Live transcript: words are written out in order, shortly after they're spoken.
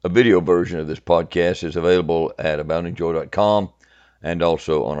A video version of this podcast is available at aboundingjoy.com and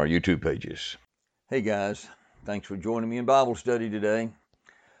also on our YouTube pages. Hey guys, thanks for joining me in Bible study today.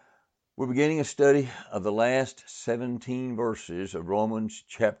 We're beginning a study of the last 17 verses of Romans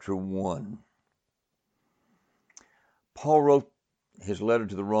chapter 1. Paul wrote his letter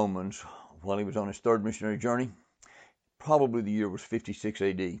to the Romans while he was on his third missionary journey. Probably the year was 56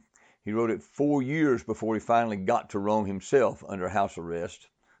 AD. He wrote it 4 years before he finally got to Rome himself under house arrest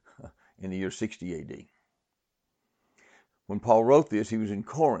in the year 60 AD. When Paul wrote this, he was in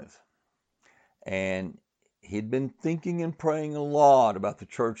Corinth, and he'd been thinking and praying a lot about the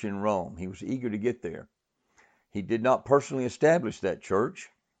church in Rome. He was eager to get there. He did not personally establish that church.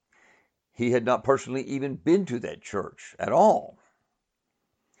 He had not personally even been to that church at all.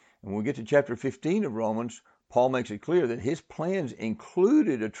 And when we get to chapter 15 of Romans, Paul makes it clear that his plans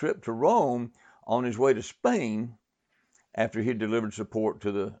included a trip to Rome on his way to Spain after he had delivered support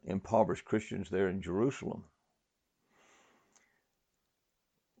to the impoverished Christians there in Jerusalem.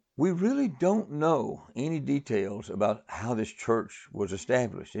 We really don't know any details about how this church was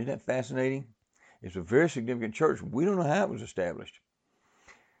established. Isn't that fascinating? It's a very significant church. We don't know how it was established.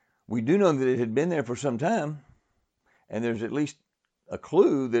 We do know that it had been there for some time, and there's at least a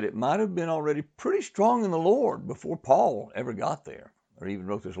clue that it might have been already pretty strong in the Lord before Paul ever got there or even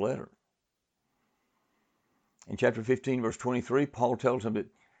wrote this letter. In chapter 15, verse 23, Paul tells them that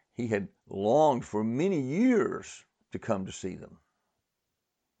he had longed for many years to come to see them.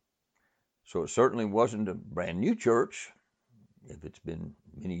 So it certainly wasn't a brand new church. If it's been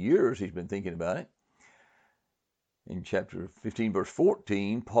many years, he's been thinking about it. In chapter 15, verse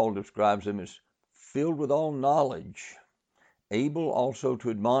 14, Paul describes them as filled with all knowledge, able also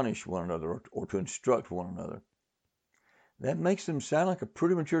to admonish one another or to instruct one another. That makes them sound like a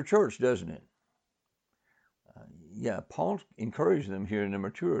pretty mature church, doesn't it? Paul encouraged them here in their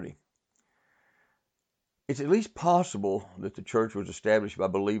maturity. It's at least possible that the church was established by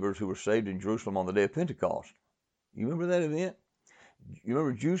believers who were saved in Jerusalem on the day of Pentecost. You remember that event? You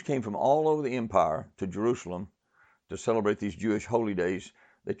remember Jews came from all over the empire to Jerusalem to celebrate these Jewish holy days.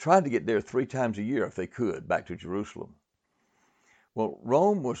 They tried to get there 3 times a year if they could, back to Jerusalem. Well,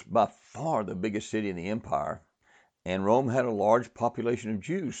 Rome was by far the biggest city in the empire, and Rome had a large population of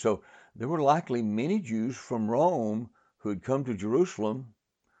Jews. So there were likely many Jews from Rome who had come to Jerusalem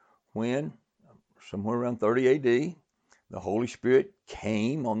when, somewhere around 30 AD, the Holy Spirit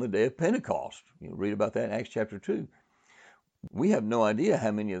came on the day of Pentecost. You read about that in Acts chapter 2. We have no idea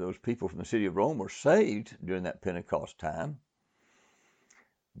how many of those people from the city of Rome were saved during that Pentecost time.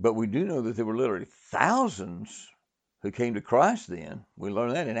 But we do know that there were literally thousands who came to Christ then. We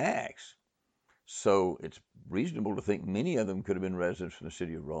learn that in Acts. So it's reasonable to think many of them could have been residents from the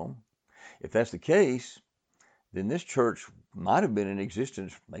city of Rome. If that's the case, then this church might have been in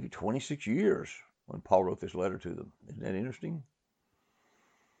existence maybe 26 years when Paul wrote this letter to them. Isn't that interesting?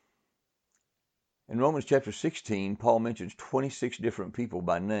 In Romans chapter 16, Paul mentions 26 different people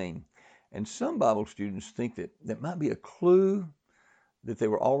by name. And some Bible students think that might be a clue that there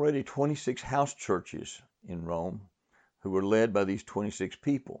were already 26 house churches in Rome who were led by these 26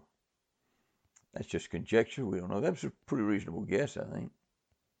 people. That's just conjecture. We don't know. That's a pretty reasonable guess, I think.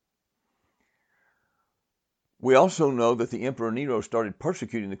 We also know that the Emperor Nero started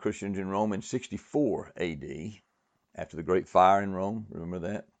persecuting the Christians in Rome in 64 AD, after the Great Fire in Rome. Remember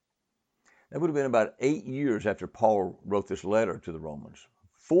that? That would have been about 8 years after Paul wrote this letter to the Romans.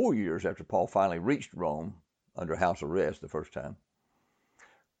 4 years after Paul finally reached Rome under house arrest the first time.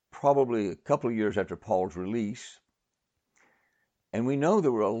 Probably a couple of years after Paul's release. And we know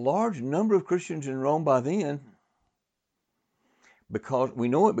there were a large number of Christians in Rome by then, because we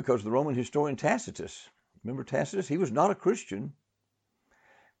know it because the Roman historian Tacitus. Remember Tacitus? He was not a Christian.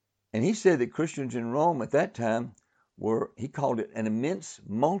 And he said that Christians in Rome at that time were, he called it an immense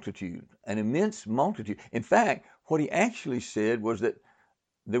multitude. An immense multitude. In fact, what he actually said was that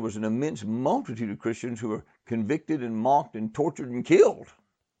there was an immense multitude of Christians who were convicted and mocked and tortured and killed.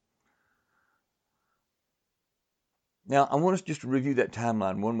 Now, I want us just to review that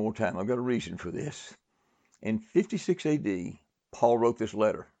timeline one more time. I've got a reason for this. In 56 AD, Paul wrote this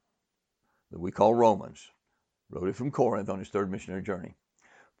letter that we call Romans. Wrote it from Corinth on his third missionary journey.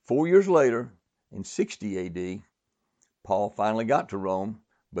 4 years later, in 60 AD, Paul finally got to Rome,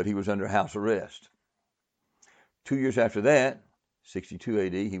 but he was under house arrest. 2 years after that, 62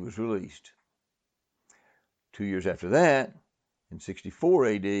 AD, he was released. 2 years after that, in 64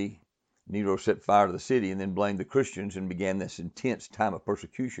 AD, Nero set fire to the city and then blamed the Christians and began this intense time of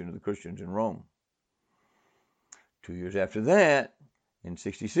persecution of the Christians in Rome. 2 years after that, in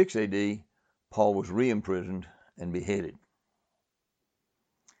 66 AD, Paul was re-imprisoned and beheaded.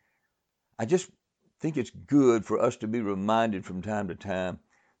 I just think it's good for us to be reminded from time to time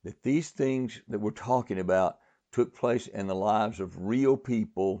that these things that we're talking about took place in the lives of real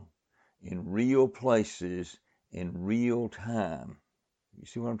people, in real places, in real time. You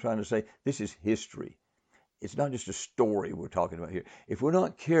see what I'm trying to say? This is history. It's not just a story we're talking about here. If we're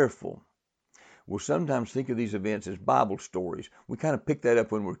not careful, we'll sometimes think of these events as Bible stories. We kind of pick that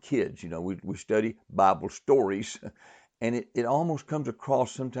up when we're kids. We study Bible stories, and it almost comes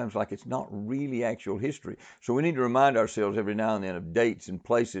across sometimes like it's not really actual history. So we need to remind ourselves every now and then of dates and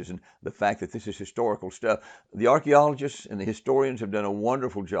places and the fact that this is historical stuff. The archaeologists and the historians have done a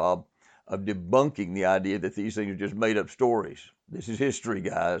wonderful job of debunking the idea that these things are just made up stories. This is history,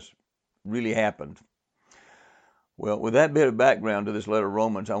 guys. Really happened. Well, with that bit of background to this letter of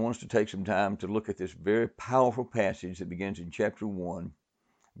Romans, I want us to take some time to look at this very powerful passage that begins in chapter 1,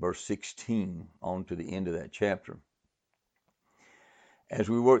 verse 16, on to the end of that chapter. As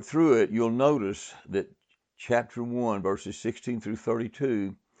we work through it, you'll notice that chapter 1, verses 16 through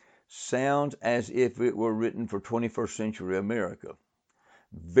 32, sounds as if it were written for 21st century America.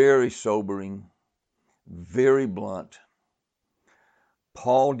 Very sobering, very blunt.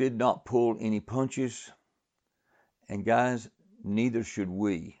 Paul did not pull any punches. And guys, neither should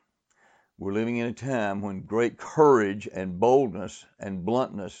we. We're living in a time when great courage and boldness and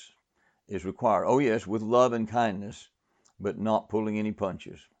bluntness is required. Oh yes, with love and kindness, but not pulling any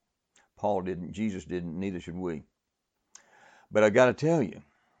punches. Paul didn't, Jesus didn't, neither should we. But I got to tell you,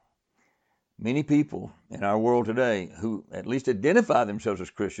 many people in our world today who at least identify themselves as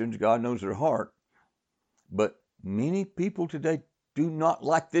Christians, God knows their heart, but many people today do not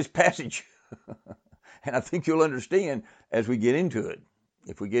like this passage. And I think you'll understand as we get into it,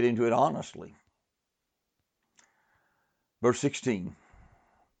 if we get into it honestly. Verse 16,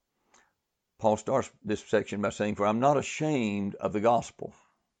 Paul starts this section by saying, "For I'm not ashamed of the gospel,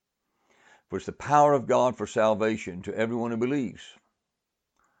 for it's the power of God for salvation to everyone who believes,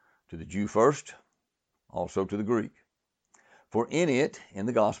 to the Jew first, also to the Greek. For in it, in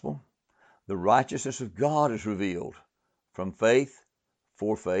the gospel, the righteousness of God is revealed from faith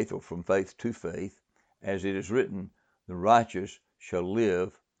for faith, or from faith to faith, as it is written, the righteous shall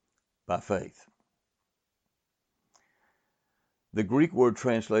live by faith." The Greek word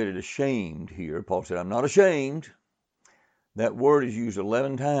translated ashamed here, Paul said, "I'm not ashamed." That word is used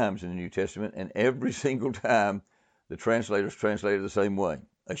 11 times in the New Testament, and every single time the translators translated the same way,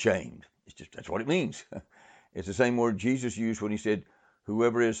 ashamed. That's what it means. It's the same word Jesus used when he said,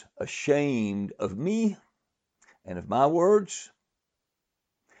 "Whoever is ashamed of me and of my words,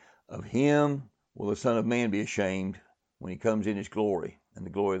 of him will the Son of Man be ashamed when he comes in his glory and the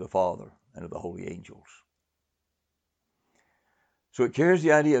glory of the Father and of the holy angels." So it carries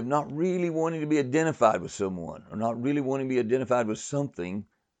the idea of not really wanting to be identified with someone, or not really wanting to be identified with something.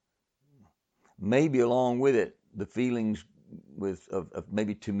 Maybe along with it, the feelings of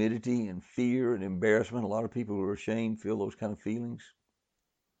maybe timidity and fear and embarrassment. A lot of people who are ashamed feel those kind of feelings.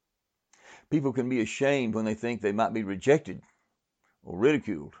 People can be ashamed when they think they might be rejected or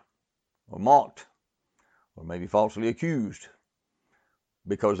ridiculed or mocked, or maybe falsely accused,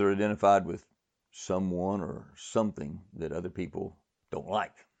 because they're identified with someone or something that other people don't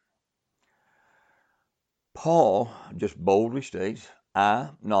like. Paul just boldly states,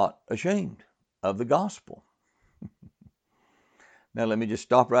 "I'm not ashamed of the gospel." Now let me just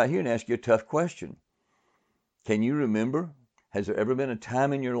stop right here and ask you a tough question. Can you remember, has there ever been a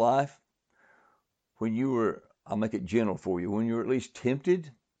time in your life when you were, I'll make it gentle for you, when you were at least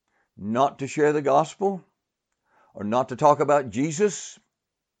tempted not to share the gospel or not to talk about Jesus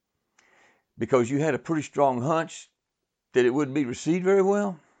because you had a pretty strong hunch that it wouldn't be received very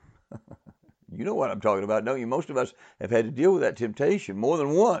well? You know what I'm talking about, don't you? Most of us have had to deal with that temptation more than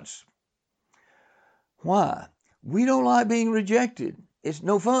once. Why? We don't like being rejected. It's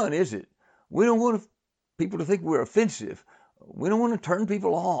no fun, is it? We don't want people to think we're offensive. We don't want to turn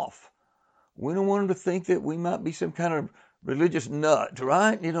people off. We don't want them to think that we might be some kind of religious nut,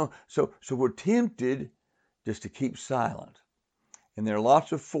 right? So we're tempted just to keep silent. And there are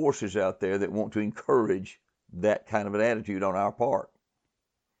lots of forces out there that want to encourage that kind of an attitude on our part.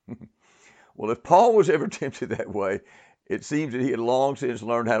 Well, if Paul was ever tempted that way, it seems that he had long since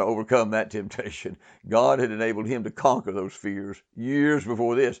learned how to overcome that temptation. God had enabled him to conquer those fears years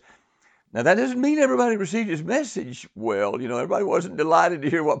before this. Now, that doesn't mean everybody received his message well. Everybody wasn't delighted to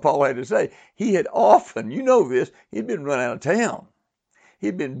hear what Paul had to say. He had often, you know this, he'd been run out of town.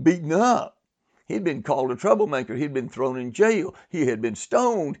 He'd been beaten up. He'd been called a troublemaker. He'd been thrown in jail. He had been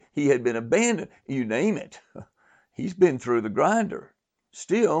stoned. He had been abandoned. You name it. He's been through the grinder.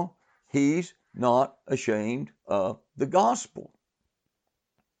 Still, he's not ashamed of the gospel.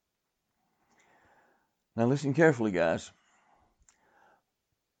 Now listen carefully, guys.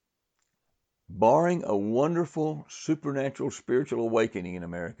 Barring a wonderful supernatural spiritual awakening in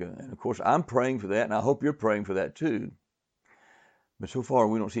America, and of course I'm praying for that, and I hope you're praying for that too, but so far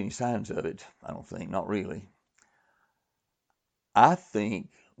we don't see any signs of it, I don't think, not really. I think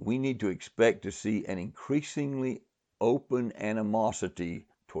we need to expect to see an increasingly open animosity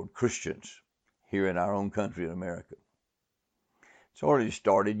toward Christians here in our own country in America. It's already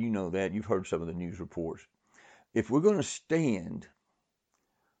started, you know that, you've heard some of the news reports. If we're going to stand,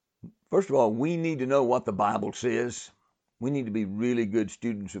 first of all, we need to know what the Bible says. We need to be really good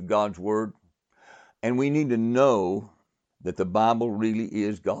students of God's Word. And we need to know that the Bible really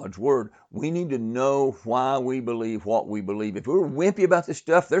is God's Word. We need to know why we believe what we believe. If we're wimpy about this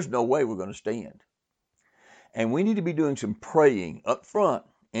stuff, there's no way we're going to stand. And we need to be doing some praying up front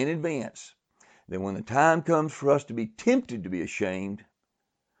in advance, that when the time comes for us to be tempted to be ashamed,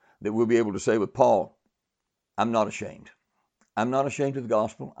 that we'll be able to say with Paul, I'm not ashamed. I'm not ashamed of the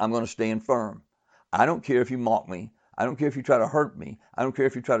gospel. I'm going to stand firm. I don't care if you mock me. I don't care if you try to hurt me. I don't care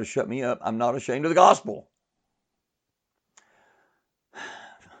if you try to shut me up. I'm not ashamed of the gospel.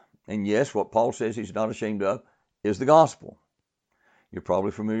 And yes, what Paul says he's not ashamed of is the gospel. You're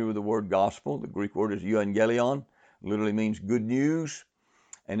probably familiar with the word gospel. The Greek word is euangelion. It literally means good news.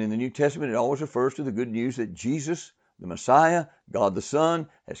 And in the New Testament, it always refers to the good news that Jesus, the Messiah, God the Son,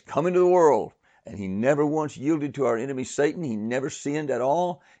 has come into the world. And he never once yielded to our enemy Satan. He never sinned at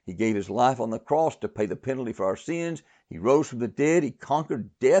all. He gave his life on the cross to pay the penalty for our sins. He rose from the dead. He conquered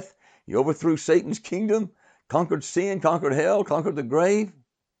death. He overthrew Satan's kingdom, conquered sin, conquered hell, conquered the grave.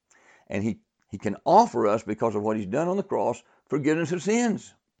 And he can offer us, because of what he's done on the cross, forgiveness of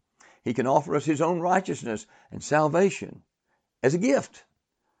sins. He can offer us his own righteousness and salvation as a gift.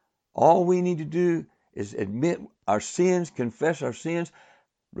 All we need to do is admit our sins, confess our sins,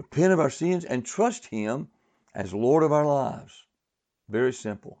 repent of our sins, and trust him as Lord of our lives. Very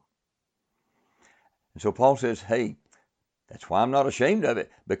simple. And so Paul says, hey, that's why I'm not ashamed of it,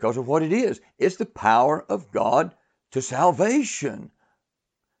 because of what it is. It's the power of God to salvation.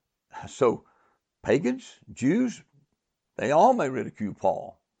 So pagans, Jews, they all may ridicule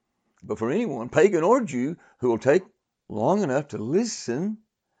Paul. But for anyone, pagan or Jew, who will take long enough to listen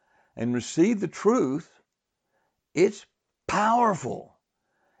and receive the truth, it's powerful.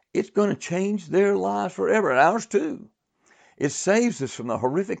 It's going to change their lives forever, and ours too. It saves us from the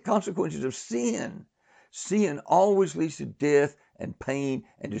horrific consequences of sin. Sin always leads to death and pain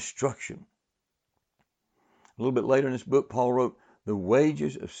and destruction. A little bit later in this book, Paul wrote, the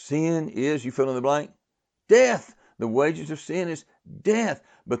wages of sin is, you fill in the blank, death. The wages of sin is death,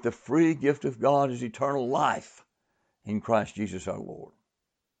 but the free gift of God is eternal life in Christ Jesus our Lord.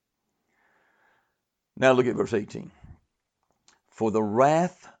 Now look at verse 18. For the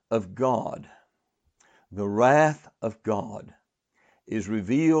wrath of God is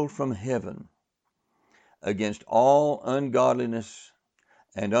revealed from heaven against all ungodliness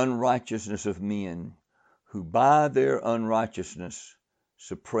and unrighteousness of men who by their unrighteousness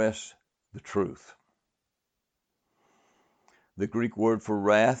suppress the truth. The Greek word for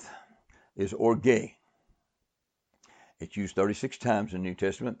wrath is orge. It's used 36 times in the New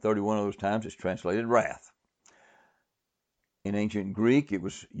Testament. 31 of those times it's translated wrath. In ancient Greek, it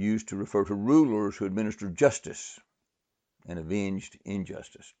was used to refer to rulers who administered justice and avenged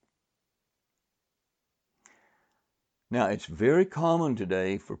injustice. Now, it's very common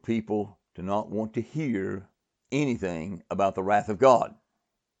today for people to not want to hear anything about the wrath of God.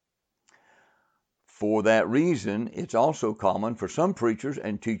 For that reason, it's also common for some preachers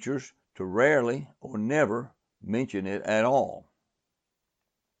and teachers to rarely or never mention it at all.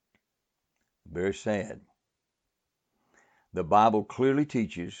 Very sad. The Bible clearly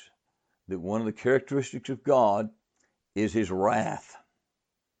teaches that one of the characteristics of God is his wrath.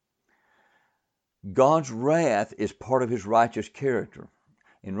 God's wrath is part of his righteous character.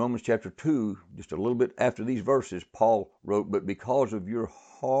 In Romans chapter 2, just a little bit after these verses, Paul wrote, but because of your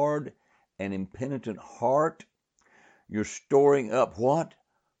hard and impenitent heart, you're storing up what?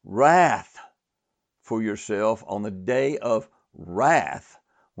 Wrath for yourself on the day of wrath,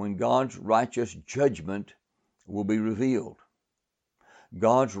 when God's righteous judgment will be revealed.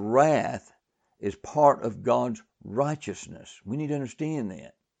 God's wrath is part of God's righteousness. We need to understand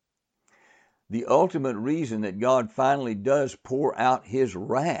that. The ultimate reason that God finally does pour out his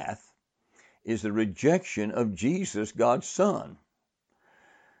wrath is the rejection of Jesus, God's Son.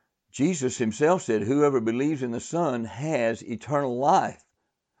 Jesus himself said, whoever believes in the Son has eternal life,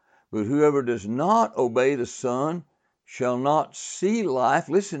 but whoever does not obey the Son shall not see life,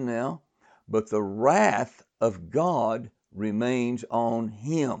 listen now, but the wrath of God remains on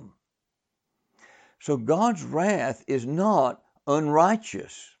him. So God's wrath is not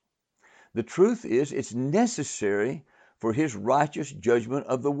unrighteous. The truth is, it's necessary for his righteous judgment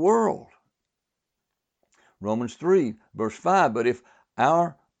of the world. Romans 3, verse 5, but if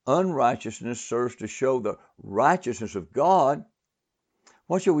our unrighteousness serves to show the righteousness of God,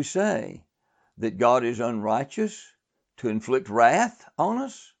 what shall we say? That God is unrighteous to inflict wrath on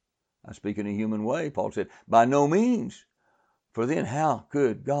us? I speak in a human way. Paul said, by no means. For then how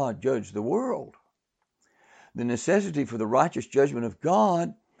could God judge the world? The necessity for the righteous judgment of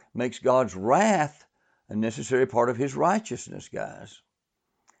God makes God's wrath a necessary part of his righteousness, guys.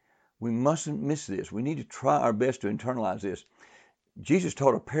 We mustn't miss this. We need to try our best to internalize this. Jesus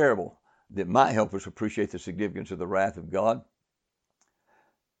taught a parable that might help us appreciate the significance of the wrath of God.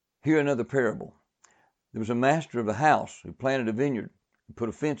 Hear another parable. There was a master of a house who planted a vineyard and put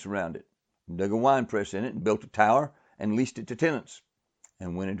a fence around it, and dug a wine press in it, and built a tower and leased it to tenants,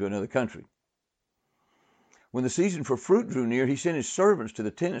 and went into another country. When the season for fruit drew near, he sent his servants to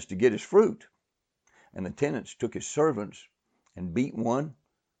the tenants to get his fruit. And the tenants took his servants and beat one,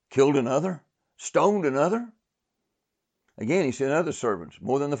 killed another, stoned another. Again, he sent other servants,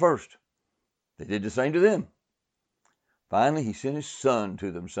 more than the first. They did the same to them. Finally, he sent his son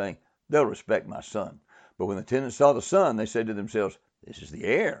to them, saying, they'll respect my son. But when the tenants saw the son, they said to themselves, this is the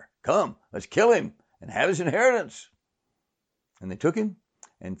heir. Come, let's kill him and have his inheritance. And they took him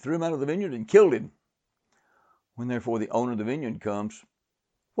and threw him out of the vineyard and killed him. When therefore the owner of the vineyard comes,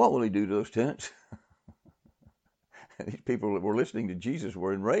 what will he do to those tenants? These people that were listening to Jesus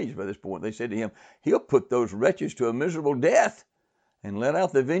were enraged by this point. They said to him, he'll put those wretches to a miserable death and let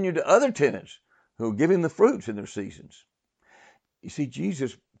out the vineyard to other tenants who will give him the fruits in their seasons. You see,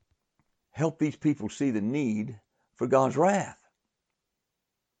 Jesus helped these people see the need for God's wrath.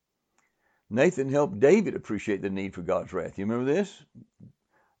 Nathan helped David appreciate the need for God's wrath. You remember this?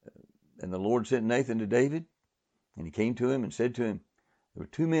 And the Lord sent Nathan to David, and he came to him and said to him, there were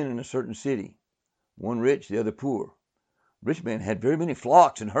two men in a certain city, one rich, the other poor. Rich man had very many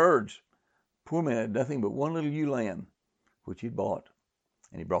flocks and herds. Poor man had nothing but one little ewe lamb, which he'd bought.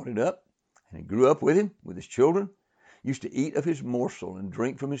 And he brought it up, and it grew up with him, with his children, used to eat of his morsel and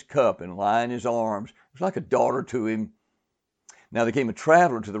drink from his cup and lie in his arms. It was like a daughter to him. Now there came a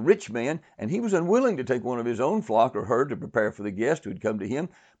traveler to the rich man, and he was unwilling to take one of his own flock or herd to prepare for the guest who had come to him,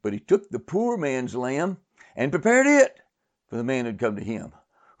 but he took the poor man's lamb and prepared it for the man who had come to him.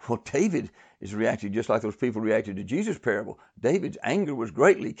 Well, David is reacting just like those people reacted to Jesus' parable. David's anger was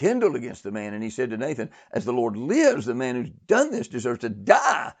greatly kindled against the man, and he said to Nathan, as the Lord lives, the man who's done this deserves to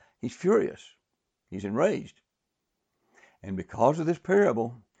die. He's furious. He's enraged. And because of this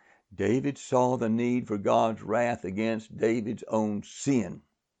parable, David saw the need for God's wrath against David's own sin.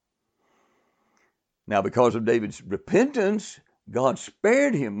 Now, because of David's repentance, God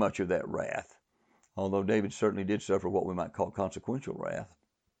spared him much of that wrath, although David certainly did suffer what we might call consequential wrath.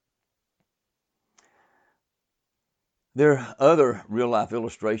 There are other real-life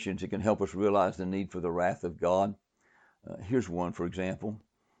illustrations that can help us realize the need for the wrath of God. Here's one, for example.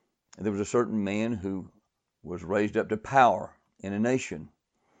 There was a certain man who was raised up to power in a nation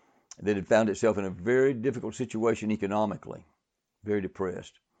that had found itself in a very difficult situation economically, very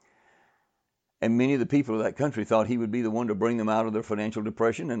depressed. And many of the people of that country thought he would be the one to bring them out of their financial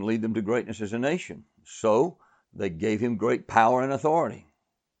depression and lead them to greatness as a nation. So they gave him great power and authority.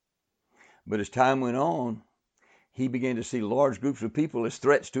 But as time went on, he began to see large groups of people as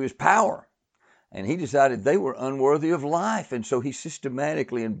threats to his power. And he decided they were unworthy of life. And so he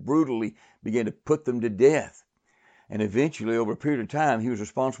systematically and brutally began to put them to death. And eventually, over a period of time, he was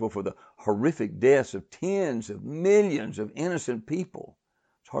responsible for the horrific deaths of tens of millions of innocent people.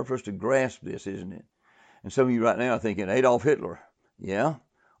 It's hard for us to grasp this, isn't it? And some of you right now are thinking, Adolf Hitler, yeah?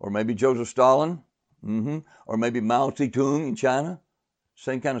 Or maybe Joseph Stalin, or maybe Mao Zedong in China.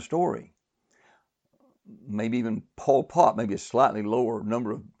 Same kind of story. Maybe even Pol Pot, maybe a slightly lower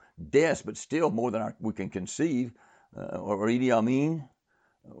number of deaths, but still more than we can conceive, or Idi Amin,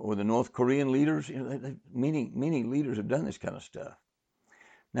 or the North Korean leaders. You know, many leaders have done this kind of stuff.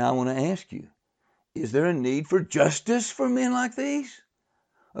 Now, I want to ask you, is there a need for justice for men like these?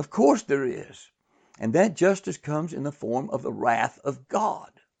 Of course there is. And that justice comes in the form of the wrath of God.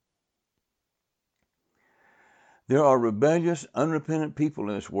 There are rebellious, unrepentant people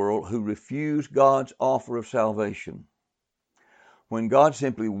in this world who refuse God's offer of salvation. When God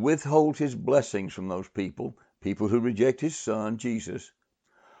simply withholds his blessings from those people who reject his son, Jesus,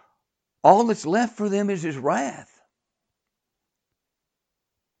 all that's left for them is his wrath.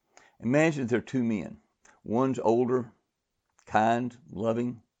 Imagine there are two men. One's older, kind,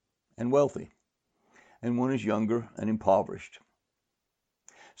 loving, and wealthy, and one is younger and impoverished.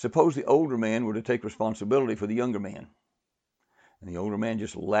 Suppose the older man were to take responsibility for the younger man. And the older man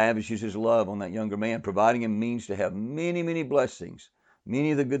just lavishes his love on that younger man, providing him means to have many, many blessings, many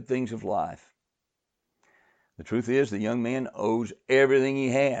of the good things of life. The truth is, the young man owes everything he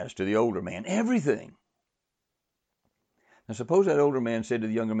has to the older man. Everything. Now, suppose that older man said to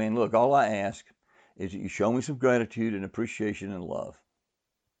the younger man, look, all I ask is that you show me some gratitude and appreciation and love.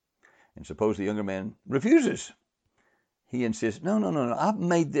 And suppose the younger man refuses. He insists, no, I've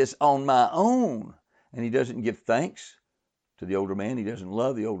made this on my own. And he doesn't give thanks to the older man. He doesn't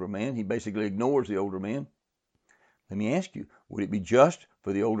love the older man. He basically ignores the older man. Let me ask you, would it be just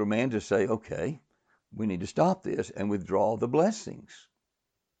for the older man to say, okay, we need to stop this and withdraw the blessings?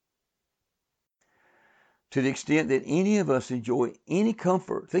 To the extent that any of us enjoy any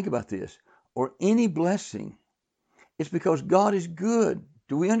comfort, think about this, or any blessing, it's because God is good.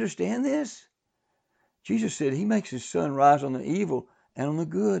 Do we understand this? Jesus said he makes his sun rise on the evil and on the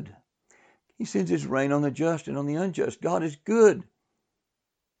good. He sends his rain on the just and on the unjust. God is good.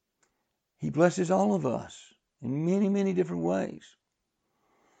 He blesses all of us in many, many different ways.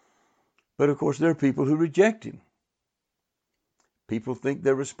 But of course, there are people who reject him. People think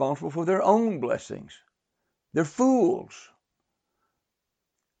they're responsible for their own blessings. They're fools.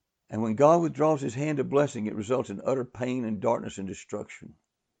 And when God withdraws his hand of blessing, it results in utter pain and darkness and destruction.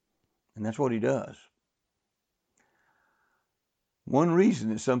 And that's what he does. One reason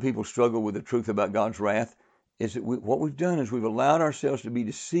that some people struggle with the truth about God's wrath is that what we've done is we've allowed ourselves to be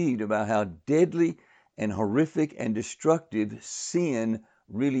deceived about how deadly and horrific and destructive sin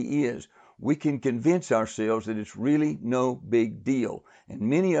really is. We can convince ourselves that it's really no big deal. And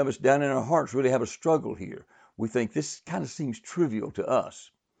many of us down in our hearts really have a struggle here. We think this kind of seems trivial to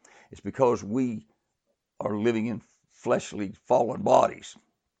us. It's because we are living in fleshly fallen bodies.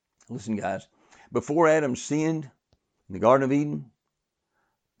 Listen, guys, before Adam sinned in the Garden of Eden,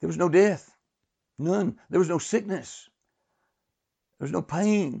 there was no death, none. There was no sickness. There was no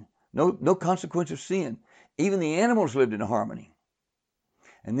pain, no consequence of sin. Even the animals lived in harmony.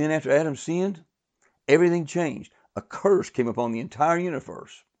 And then after Adam sinned, everything changed. A curse came upon the entire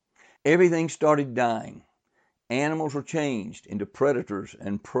universe. Everything started dying. Animals were changed into predators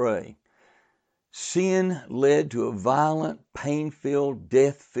and prey. Sin led to a violent, pain-filled,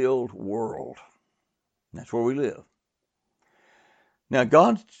 death-filled world. That's where we live. Now,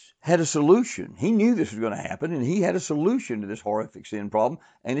 God had a solution. He knew this was going to happen, and he had a solution to this horrific sin problem,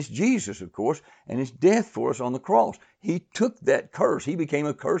 and it's Jesus, of course, and his death for us on the cross. He took that curse. He became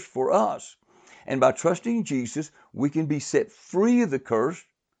a curse for us. And by trusting Jesus, we can be set free of the curse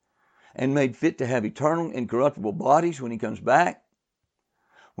and made fit to have eternal, incorruptible bodies when he comes back.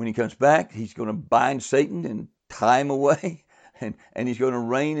 When he comes back, he's going to bind Satan and tie him away, and he's going to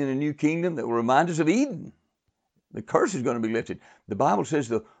reign in a new kingdom that will remind us of Eden. The curse is going to be lifted. The Bible says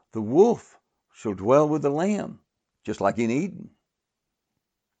the wolf shall dwell with the lamb, just like in Eden.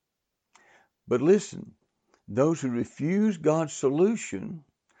 But listen, those who refuse God's solution,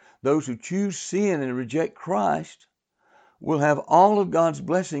 those who choose sin and reject Christ, will have all of God's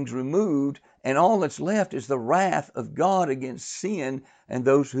blessings removed, and all that's left is the wrath of God against sin and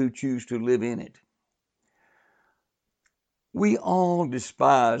those who choose to live in it. We all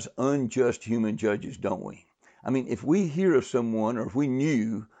despise unjust human judges, don't we? I mean, if we hear of someone, or if we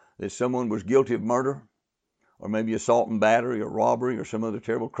knew that someone was guilty of murder, or maybe assault and battery, or robbery, or some other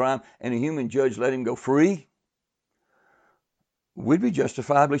terrible crime, and a human judge let him go free, we'd be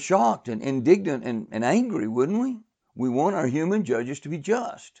justifiably shocked and indignant and angry, wouldn't we? We want our human judges to be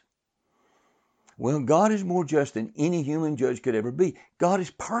just. Well, God is more just than any human judge could ever be. God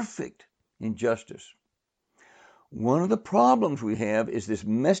is perfect in justice. One of the problems we have is this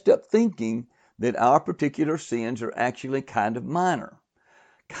messed up thinking that our particular sins are actually kind of minor,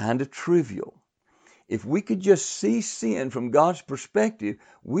 kind of trivial. If we could just see sin from God's perspective,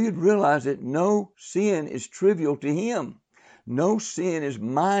 we'd realize that no sin is trivial to him. No sin is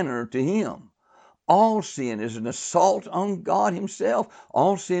minor to him. All sin is an assault on God himself.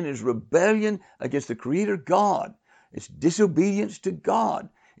 All sin is rebellion against the Creator God. It's disobedience to God.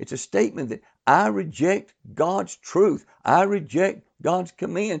 It's a statement that I reject God's truth. I reject God's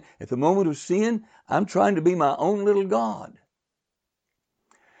command. At the moment of sin, I'm trying to be my own little God.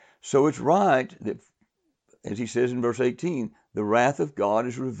 So it's right that, as he says in verse 18, the wrath of God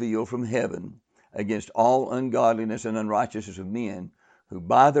is revealed from heaven against all ungodliness and unrighteousness of men who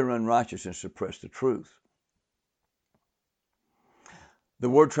by their unrighteousness suppress the truth. The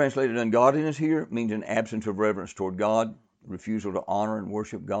word translated ungodliness here means an absence of reverence toward God, refusal to honor and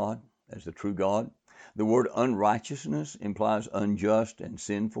worship God as the true God. The word unrighteousness implies unjust and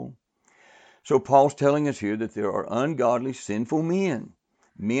sinful. So Paul's telling us here that there are ungodly, sinful men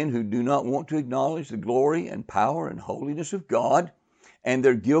men who do not want to acknowledge the glory and power and holiness of God, and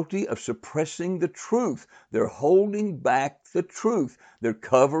they're guilty of suppressing the truth. They're holding back the truth. They're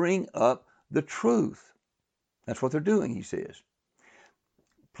covering up the truth. That's what they're doing, he says.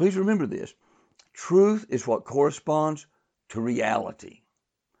 Please remember this. Truth is what corresponds to reality.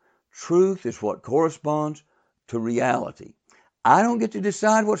 Truth is what corresponds to reality. I don't get to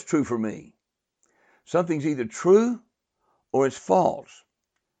decide what's true for me. Something's either true or it's false.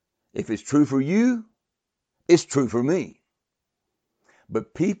 If it's true for you, it's true for me.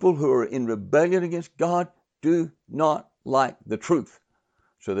 But people who are in rebellion against God do not like the truth.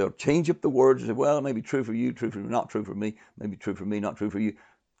 So they'll change up the words and say, well, it may be true for you, true for you, not true for me, maybe true for me, not true for you.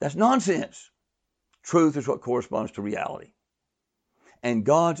 That's nonsense. Truth is what corresponds to reality. And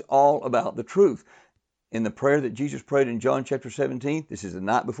God's all about the truth. In the prayer that Jesus prayed in John chapter 17, this is the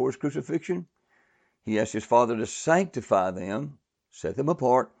night before his crucifixion, he asked his Father to sanctify them, set them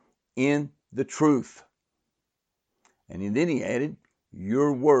apart in the truth. And then he added,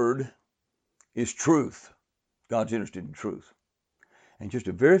 your word is truth. God's interested in truth. And just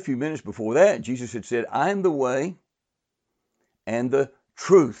a very few minutes before that, Jesus had said, I am the way and the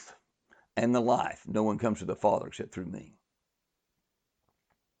truth and the life. No one comes to the Father except through me.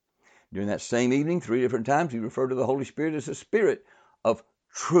 During that same evening, 3 different times, he referred to the Holy Spirit as the Spirit of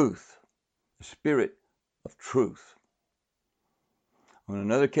truth. The Spirit of truth. On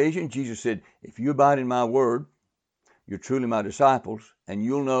another occasion, Jesus said, if you abide in my word, you're truly my disciples, and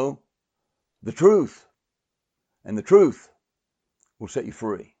you'll know the truth. And the truth will set you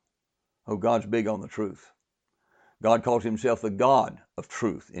free. Oh, God's big on the truth. God calls himself the God of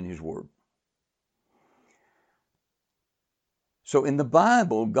truth in his word. So in the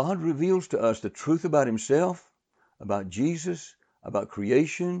Bible, God reveals to us the truth about himself, about Jesus, about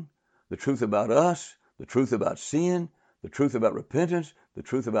creation, the truth about us, the truth about sin, the truth about repentance, the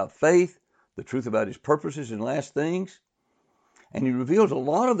truth about faith, the truth about his purposes and last things. And he reveals a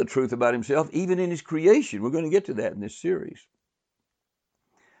lot of the truth about himself even in his creation. We're going to get to that in this series.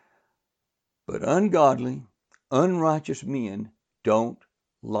 But ungodly, unrighteous men don't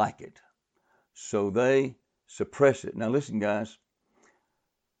like it. So they suppress it. Now listen, guys.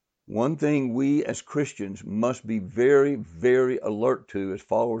 One thing we as Christians must be very, very alert to as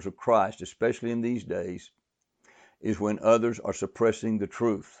followers of Christ, especially in these days, is when others are suppressing the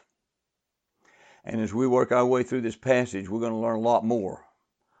truth. And as we work our way through this passage, we're going to learn a lot more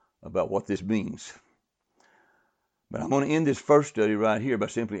about what this means. But I'm going to end this first study right here by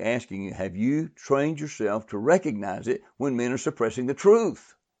simply asking you, have you trained yourself to recognize it when men are suppressing the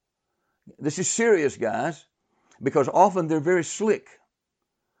truth? This is serious, guys, because often they're very slick.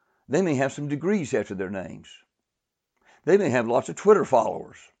 They may have some degrees after their names. They may have lots of Twitter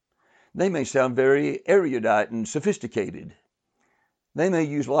followers. They may sound very erudite and sophisticated. They may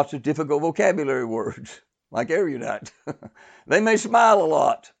use lots of difficult vocabulary words, like erudite. They may smile a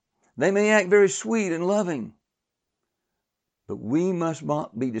lot. They may act very sweet and loving. But we must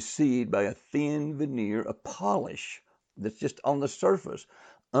not be deceived by a thin veneer of polish that's just on the surface.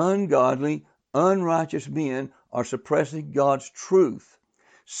 Ungodly, unrighteous men are suppressing God's truth.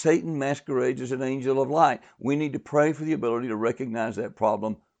 Satan masquerades as an angel of light. We need to pray for the ability to recognize that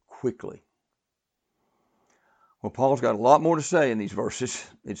problem quickly. Well, Paul's got a lot more to say in these verses.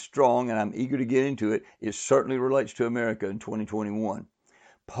 It's strong, and I'm eager to get into it. It certainly relates to America in 2021.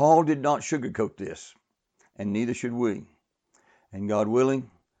 Paul did not sugarcoat this, and neither should we. And God willing,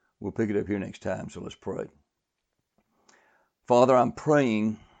 we'll pick it up here next time, so let's pray. Father, I'm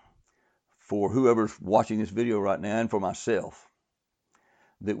praying for whoever's watching this video right now and for myself,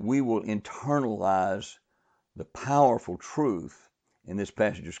 that we will internalize the powerful truth in this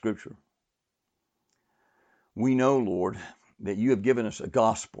passage of Scripture. We know, Lord, that you have given us a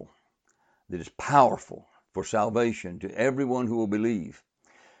gospel that is powerful for salvation to everyone who will believe.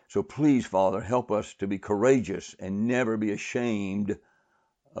 So please, Father, help us to be courageous and never be ashamed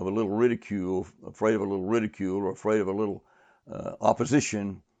of a little ridicule, afraid of a little ridicule, or afraid of a little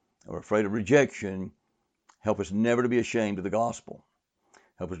opposition, or afraid of rejection. Help us never to be ashamed of the gospel.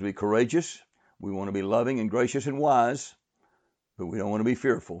 Help us to be courageous. We want to be loving and gracious and wise, but we don't want to be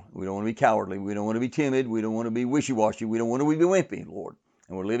fearful. We don't want to be cowardly. We don't want to be timid. We don't want to be wishy-washy. We don't want to be wimpy, Lord.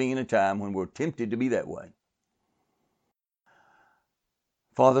 And we're living in a time when we're tempted to be that way.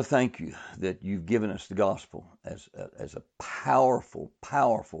 Father, thank you that you've given us the gospel as a powerful,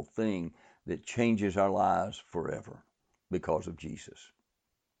 powerful thing that changes our lives forever because of Jesus.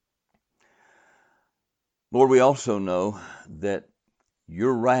 Lord, we also know that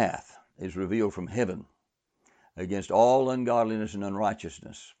your wrath is revealed from heaven against all ungodliness and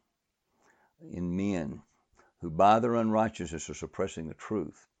unrighteousness in men who by their unrighteousness are suppressing the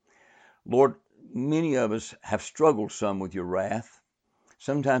truth. Lord, many of us have struggled some with your wrath.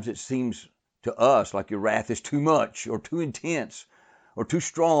 Sometimes it seems to us like your wrath is too much or too intense or too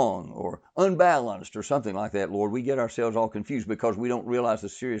strong or unbalanced or something like that, Lord. We get ourselves all confused because we don't realize the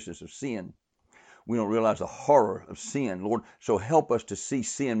seriousness of sin. We don't realize the horror of sin, Lord. So help us to see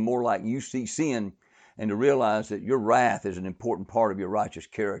sin more like you see sin and to realize that your wrath is an important part of your righteous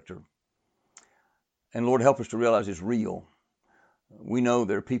character. And Lord, help us to realize it's real. We know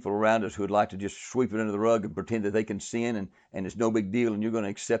there are people around us who would like to just sweep it under the rug and pretend that they can sin and it's no big deal and you're going to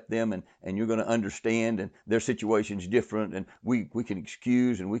accept them and you're going to understand and their situation's different and we can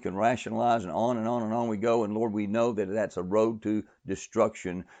excuse and we can rationalize and on and on and on we go. And Lord, we know that that's a road to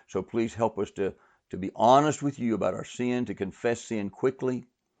destruction. So please help us to be honest with you about our sin, to confess sin quickly,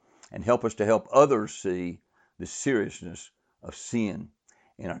 and help us to help others see the seriousness of sin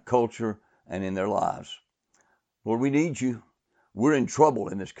in our culture and in their lives. Lord, we need you. We're in trouble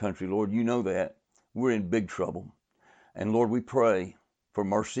in this country, Lord. You know that. We're in big trouble. And Lord, we pray for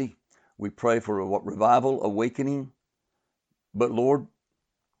mercy. We pray for a revival, awakening. But Lord,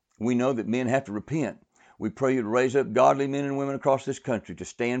 we know that men have to repent. We pray you to raise up godly men and women across this country to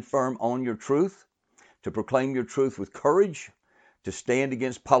stand firm on your truth, to proclaim your truth with courage, to stand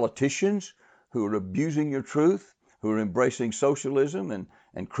against politicians who are abusing your truth, who are embracing socialism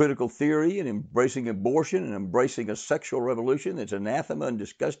and critical theory and embracing abortion and embracing a sexual revolution that's anathema and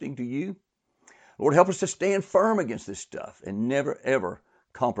disgusting to you. Lord, help us to stand firm against this stuff and never, ever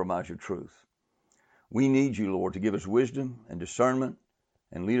compromise your truth. We need you, Lord, to give us wisdom and discernment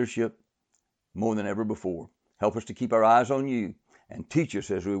and leadership more than ever before. Help us to keep our eyes on you and teach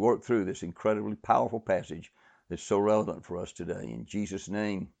us as we work through this incredibly powerful passage that's so relevant for us today. In Jesus'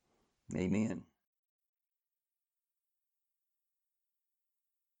 name, amen.